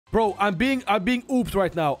Bro, I'm being ooped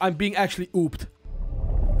right now. I'm being actually ooped.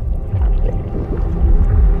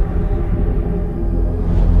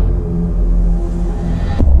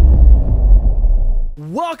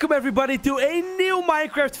 Welcome everybody to a new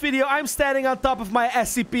Minecraft video. I'm standing on top of my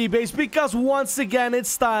SCP base because once again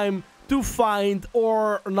it's time to find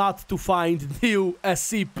or not to find new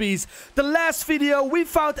SCPs. The last video we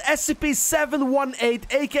found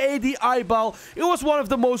SCP-019, aka the eyeball. It was one of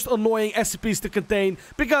the most annoying SCPs to contain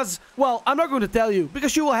because, well, I'm not going to tell you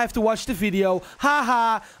because you will have to watch the video.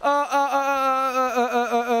 Haha.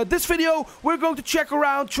 This video we're going to check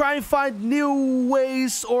around, try and find new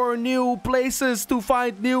ways or new places to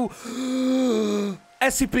find new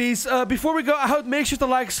SCPs. Before we go out, make sure to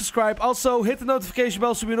like and subscribe. Also, hit the notification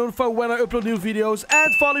bell so you're notified when I upload new videos.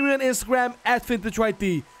 And follow me on Instagram at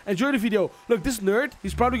VyntageYT. Enjoy the video. Look, this nerd,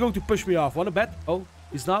 he's probably going to push me off. Wanna bet? Oh,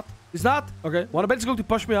 he's not? He's not? Okay. Wanna bet he's going to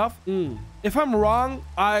push me off? If I'm wrong,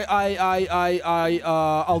 I'll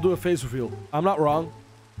do a face reveal. I'm not wrong.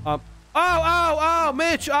 Ow,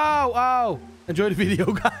 Mitch, ow. Enjoy the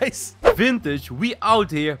video, guys. Vyntage, we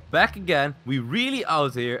out here, back again. We really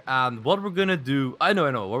out here, and what we're gonna do, I know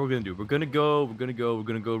what we're gonna do. We're gonna go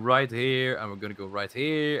right here, and we're gonna go right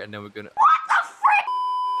here, and then we're gonna... What the frick?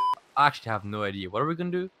 I actually have no idea. What are we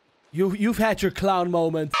gonna do? You've had your clown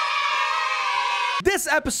moment. This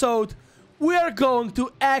episode, we are going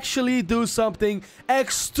to actually do something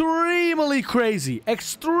extremely crazy,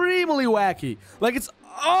 extremely wacky. Like, it's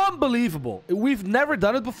unbelievable. We've never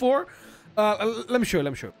done it before. Let me show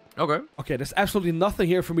you. Okay, there's absolutely nothing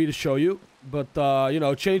here for me to show you. But, you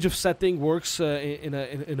know, change of setting works in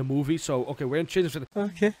a movie. So, okay, we're in change of setting.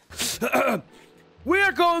 Okay. We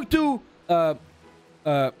are going to...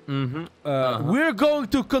 We're going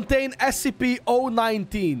to contain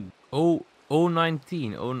SCP-019. Oh,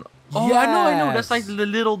 019. Oh, yes. I know. That's like the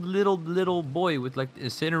little boy with, like, the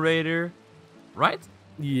incinerator. Right?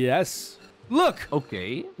 Yes. Look,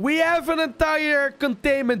 okay. We have an entire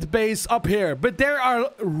containment base up here, but there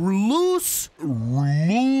are loose. What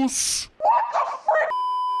the frick?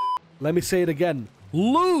 Let me say it again.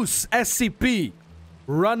 Loose SCP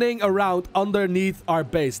running around underneath our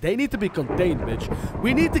base. They need to be contained, bitch.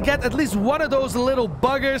 We need to get at least one of those little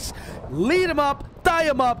buggers, lead them up, tie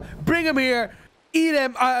them up, bring them here, eat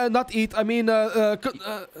them. Not eat. I mean,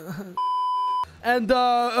 and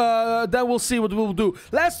then we'll see what we'll do.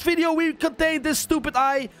 Last video, we contained this stupid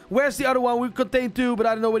eye. Where's the other one? We contained two, but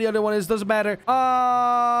I don't know where the other one is. Doesn't matter.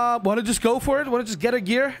 Wanna just go for it? Wanna just get a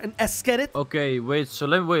gear and get it? Okay, wait. So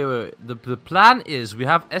let me wait. The plan is we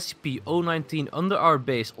have SCP-019 under our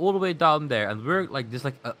base, all the way down there, and we're like there's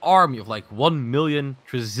like an army of like 1 million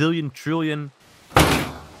trillion.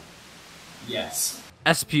 Yes.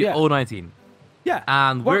 SCP-019. Yeah.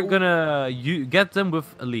 And we're gonna get them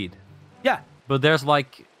with a lead. Yeah. But there's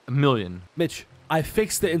like a million. Mitch, I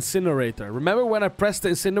fixed the incinerator. Remember when I pressed the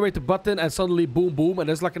incinerator button and suddenly boom, boom, and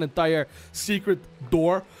there's like an entire secret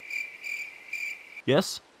door?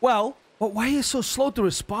 Yes? Well, why are you so slow to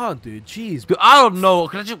respond, dude? Jeez. Dude, I don't know.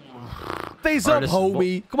 Can I just... Phase up,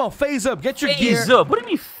 homie. Come on, phase up. Get your gear. Phase up? What do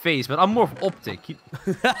you mean phase, man? I'm more of optic.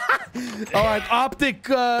 Alright, optic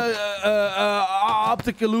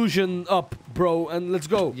illusion up, bro. And let's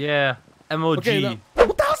go. Yeah. MOG. Okay,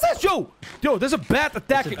 what the hell's that? Yo, there's a bat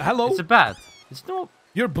attacking. Hello? It's a bat. It's no...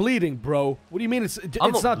 You're bleeding, bro. What do you mean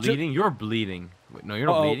I'm not bleeding? You're bleeding. Wait, no, you're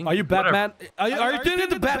not bleeding. Are you Batman? Are you doing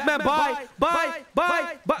the Batman? Bye.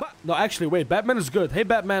 No, actually, wait. Batman is good. Hey,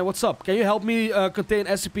 Batman, what's up? Can you help me contain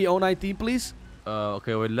SCP-019, please?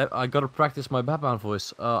 Okay, wait. I gotta practice my Batman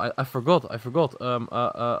voice. I forgot.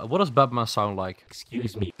 What does Batman sound like?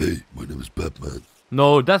 Excuse me. Hey, my name is Batman.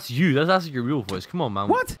 No, that's you. That's your real voice. Come on, man.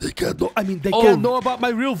 What? They can't know. I mean, they can't know about my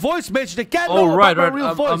real voice, Mitch. They can't know about my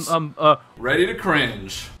real voice. Ready to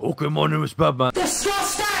cringe. Okay, my name is Batman.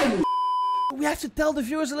 Disgusting! We have to tell the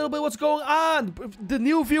viewers a little bit what's going on. The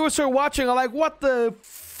new viewers are watching are like, what the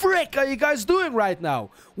frick are you guys doing right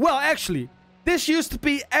now? Well, actually, this used to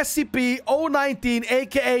be SCP-019,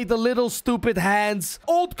 aka the little stupid hands,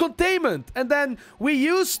 old containment. And then we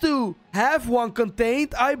used to have one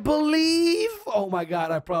contained, I believe. Oh my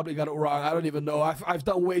god, I probably got it wrong. I don't even know. I've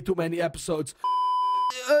done way too many episodes.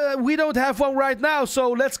 We don't have one right now,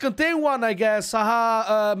 so let's contain one, I guess.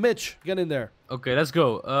 Haha, Mitch, get in there. Okay, let's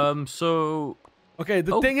go. So... Okay,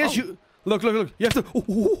 the thing is, you... Look. You have to...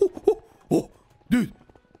 Dude,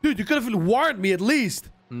 you could have warned me at least.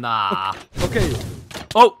 Nah. Okay.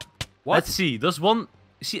 Oh! What? Let's see. There's one...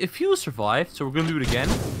 See, a few survived, so we're gonna do it again.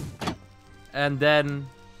 And then...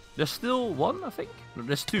 There's still one, I think? No,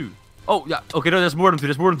 there's two. Oh, yeah. Okay, no, there's more than two.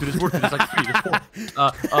 There's like three. There's four.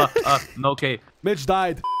 No, okay. Mitch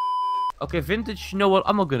died. Okay, Vintage, you know what?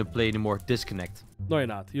 I'm not gonna play anymore. Disconnect. No, you're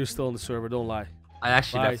not. You're still on the server. Don't lie. I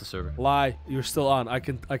actually Lie. left the server. Lie. You're still on. I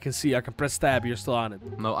can see. I can press tab. You're still on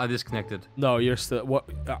it. No, I disconnected. No, you're still. What?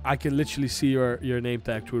 I can literally see your name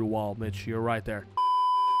tag through the wall, Mitch. You're right there.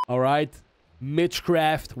 All right.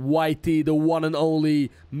 Mitchcraft YT, the one and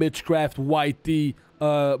only Mitchcraft YT,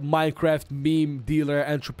 Minecraft meme dealer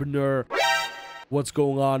entrepreneur. What's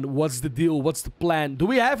going on? What's the deal? What's the plan? Do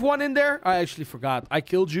we have one in there? I actually forgot. I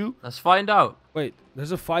killed you. Let's find out. Wait,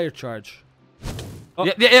 there's a fire charge. Oh.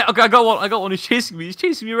 Yeah. Okay, I got one. I got one. He's chasing me. He's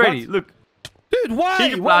chasing me already. What? Look. Dude, why?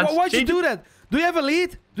 Change your plans. Why'd you Change do that? Do you have a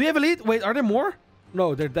lead? Do you have a lead? Wait, are there more?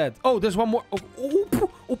 No, they're dead. Oh, there's one more.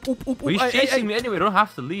 Well, he's chasing me anyway. I don't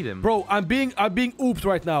have to lead him. Bro, I'm being ooped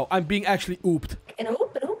right now. I'm being actually ooped.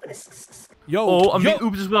 Yo. Oh, I'm being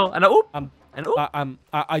ooped as well. And I oop. And oop.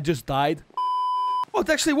 I just died. Oh, it's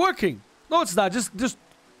actually working. No, it's not. Just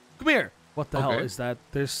come here. What the hell is that?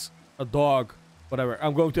 There's a dog. Whatever.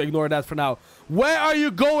 I'm going to ignore that for now. Where are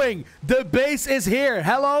you going? The base is here.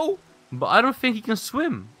 Hello? But I don't think he can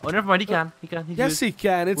swim. Oh, never mind. He can. He can. He's Yes, good. he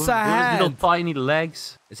can. It's With a his hand. little tiny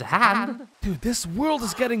legs. It's a hand. Dude, this world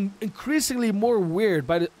is getting increasingly more weird.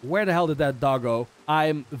 Where the hell did that dog go?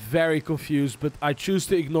 I'm very confused, but I choose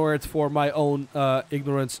to ignore it for my own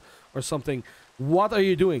ignorance or something. What are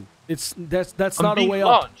you doing? That's not a way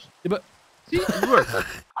up. Yeah, but See, it worked.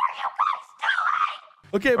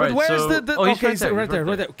 okay, but Right, where's so- the oh, he's okay, right so there, right he's there, right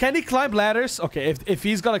right there. there. Can he climb ladders? Okay, if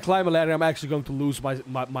he's gonna climb a ladder, I'm actually going to lose my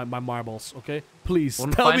marbles. Okay, please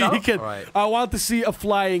Wanna tell find me he out? can. Alright. I want to see a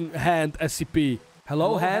flying hand SCP.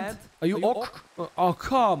 Hello, hand? Are you ok? Oh,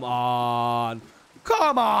 come on.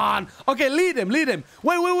 Come on. Okay, lead him.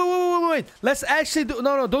 Wait. Let's actually do.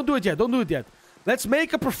 No, don't do it yet. Don't do it yet. Let's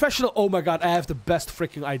make a professional. Oh my god, I have the best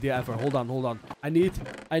freaking idea ever. Hold on. I need.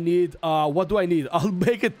 What do I need? I'll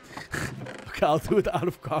make it. Okay, I'll do it out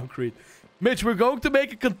of concrete. Mitch, we're going to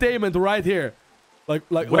make a containment right here. Like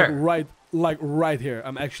Where? right here.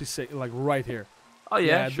 I'm actually saying like right here. Oh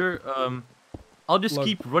yeah, Yeah, sure. I'll just look.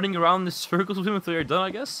 keep running around the circles with him until you're done, I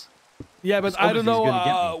guess. Yeah, but It's I don't obvious he's know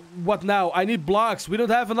gonna get what now. I need blocks. We don't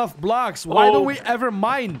have enough blocks. Why Oh. don't we ever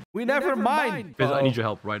mine? We never mine. Vintage, I need your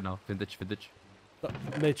help right now. Vintage.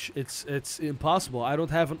 Mitch, it's impossible. I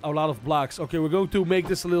don't have a lot of blocks. Okay, we're going to make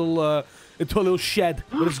this a little into a little shed,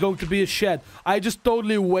 but it's going to be a shed. I just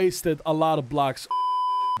totally wasted a lot of blocks.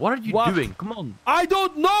 What are you What? doing? Come on. I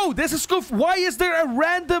don't know. This is why is there a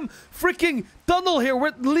random freaking tunnel here where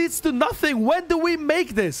it leads to nothing? When do we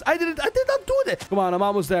make this? I did not do that. Come on, I'm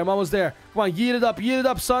almost there. Come on, yeet it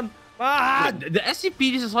up, son. Ah! The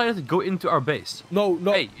SCP decided to go into our base. No.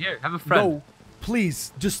 Hey, here, have a friend. No,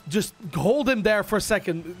 please, just hold him there for a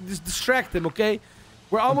second. Just distract him, okay?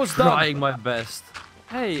 We're almost done. Trying my best.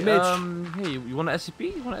 Hey, Mitch. hey, you want an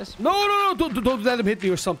SCP? You want an SCP? No, don't let him hit me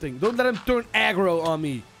or something. Don't let him turn aggro on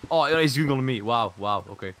me. Oh, yeah, he's doing on me. Wow,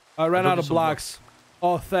 okay. I ran I'll out do of some blocks.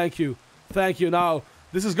 Oh, thank you. Now,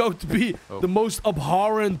 this is going to be the most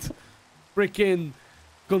abhorrent freaking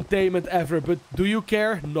containment ever. But do you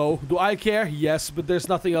care? No. Do I care? Yes, but there's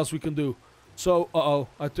nothing else we can do. So,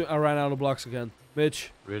 I ran out of blocks again.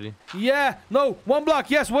 Mitch. Really? Yeah, no, one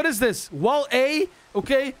block. Yes, what is this? Wall A.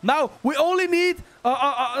 Okay, now we only need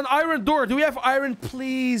an iron door. Do we have iron,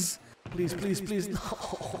 please? Please.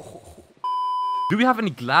 No. Do we have any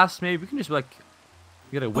glass? Maybe we can just like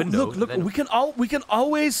get a window. Look, then- we can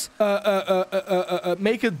always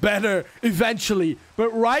make it better eventually. But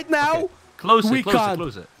right now, Okay. Close we it. can't.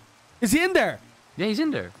 Close it. Is he in there? Yeah, he's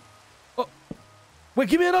in there. Wait,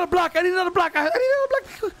 give me another block. I need another block. I need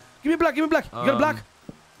another block. Give me a block. You got a block?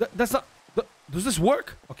 That's not. Does this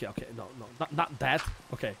work? Okay. No, not that.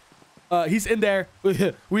 Okay. He's in there.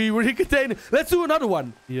 We recontain. Let's do another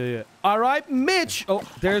one. Yeah. All right, Mitch. Oh,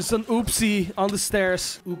 there's an oopsie on the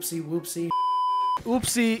stairs.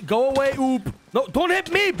 Oopsie. Go away, oop. No, don't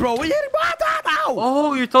hit me, bro. You hit Ow.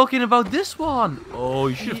 Oh, you're talking about this one. Oh,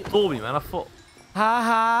 you should have told me, man. I thought.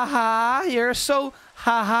 Ha. You're so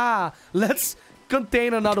ha. Let's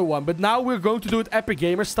contain another one, but now we're going to do it epic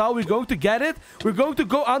gamer style. We're going to get it. We're going to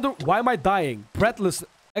go under. Why am I dying? Breathless.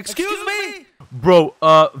 Excuse me. Bro,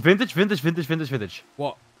 vintage.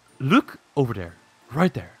 What? Look over there.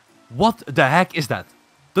 Right there. What the heck is that?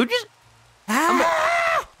 Don't you...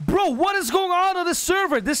 Bro, what is going on this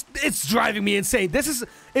server? It's driving me insane.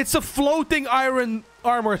 It's a floating iron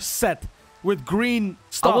armor set with green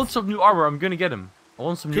stuff. I want some new armor. I'm gonna get him. I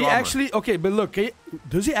want some new Can he armor. actually? Okay, but look,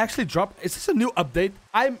 does he actually drop? Is this a new update?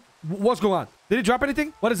 What's going on? Did he drop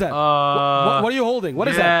anything? What is that? What are you holding? What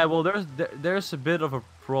is that? Yeah, well, there's a bit of a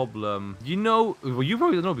problem. You know, well, you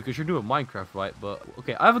probably don't know because you're new at Minecraft, right? But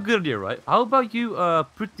okay, I have a good idea, right? How about you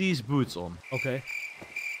put these boots on? Okay.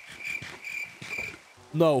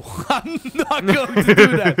 No, I'm not going to do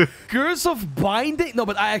that. Curse of binding? No,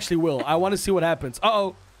 but I actually will. I want to see what happens.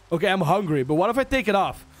 Uh-oh. Okay, I'm hungry, but what if I take it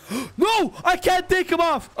off? No, I can't take him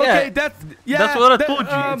off. Okay, that's what I told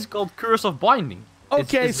you. It's called Curse of Binding.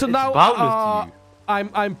 Okay, so now boundless to you.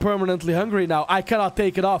 I'm permanently hungry now. I cannot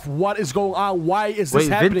take it off. What is going on? Why is this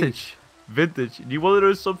happening? Vintage. Do you want to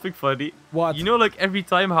know something funny? What? You know, like every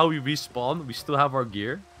time how we respawn, we still have our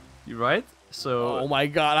gear. You right? So. Oh my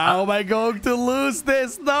god! How am I going to lose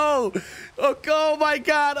this? No! Oh my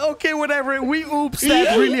god! Okay, whatever. We oops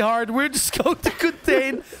that really hard. We're just going to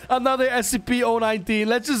contain another SCP-019.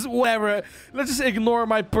 Let's just whatever. Let's just ignore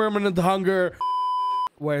my permanent hunger.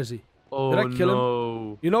 Where is he? Oh, did I kill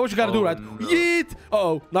him? You know what you gotta do, right? No. Yeet!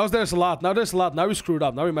 Uh-oh. Now there's a lot. Now there's a lot. Now we screwed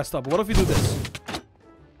up. Now we messed up. What if we do this?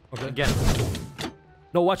 Okay. Again.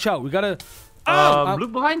 No, watch out. We gotta...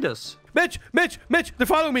 Look behind us. Mitch! They're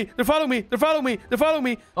following me. They're following me. They're following me. They're following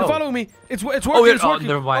me. They're following me. It's working. Oh, yeah. It's working.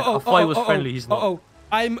 Never mind. I thought he was friendly. He's not.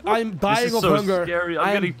 I'm dying This is of so hunger. Scary.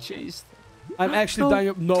 I'm getting chased. I'm actually dying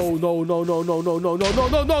of... No,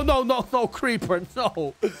 creeper,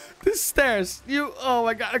 no. The stairs. Oh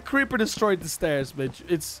my god, a creeper destroyed the stairs, Mitch.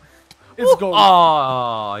 It's going.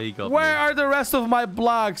 Oh, he got Where me. are the rest of my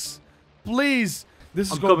blocks? Please. This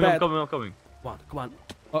is I'm going coming, bad. I'm coming. Come on.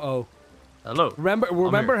 Uh-oh. Hello.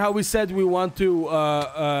 Remember how we said we want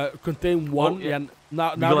to contain one? Oh, yeah.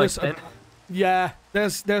 Now Like there's 10? yeah,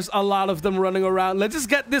 there's a lot of them running around. Let's just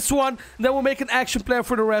get this one, then we'll make an action plan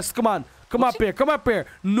for the rest. Come on. Come up here,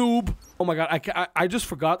 noob. Oh my god, I just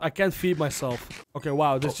forgot. I can't feed myself. Okay,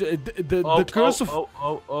 wow. This the curse of...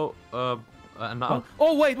 now?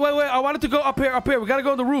 Oh, wait. I wanted to go up here. We gotta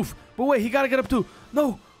go on the roof. But wait, he gotta get up too.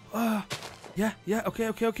 No. Yeah.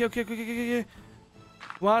 Okay.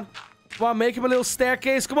 Come on, make him a little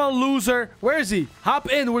staircase. Come on, loser. Where is he? Hop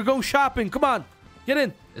in. We're going shopping. Come on. Get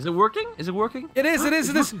in. Is it working? It is.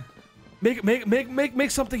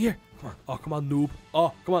 Make something here. Come on. Oh, come on, noob.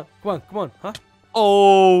 Oh, come on. Huh?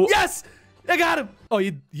 Oh. Yes! I got him. Oh,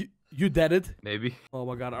 you dead it? Maybe. Oh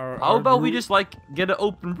my god. How about we just like get an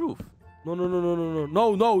open roof?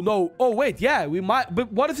 No. Oh, wait. Yeah, we might.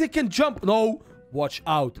 But what if they can jump? No. Watch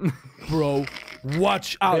out, bro.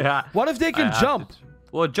 Watch out. Yeah, what if they can jump?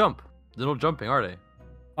 Well, jump. They're not jumping, are they?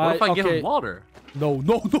 What if I get in water? No.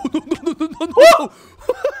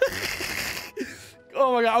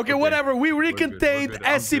 Oh my god. Okay, whatever. We recontained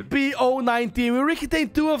SCP-019. We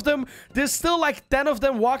recontained 2 of them. There's still like 10 of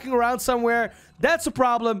them walking around somewhere. That's a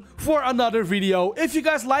problem for another video. If you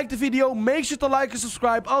guys liked the video, make sure to like and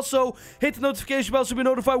subscribe. Also, hit the notification bell so be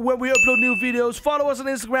notified when we upload new videos. Follow us on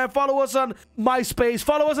Instagram. Follow us on MySpace.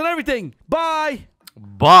 Follow us on everything. Bye.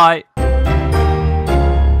 Bye.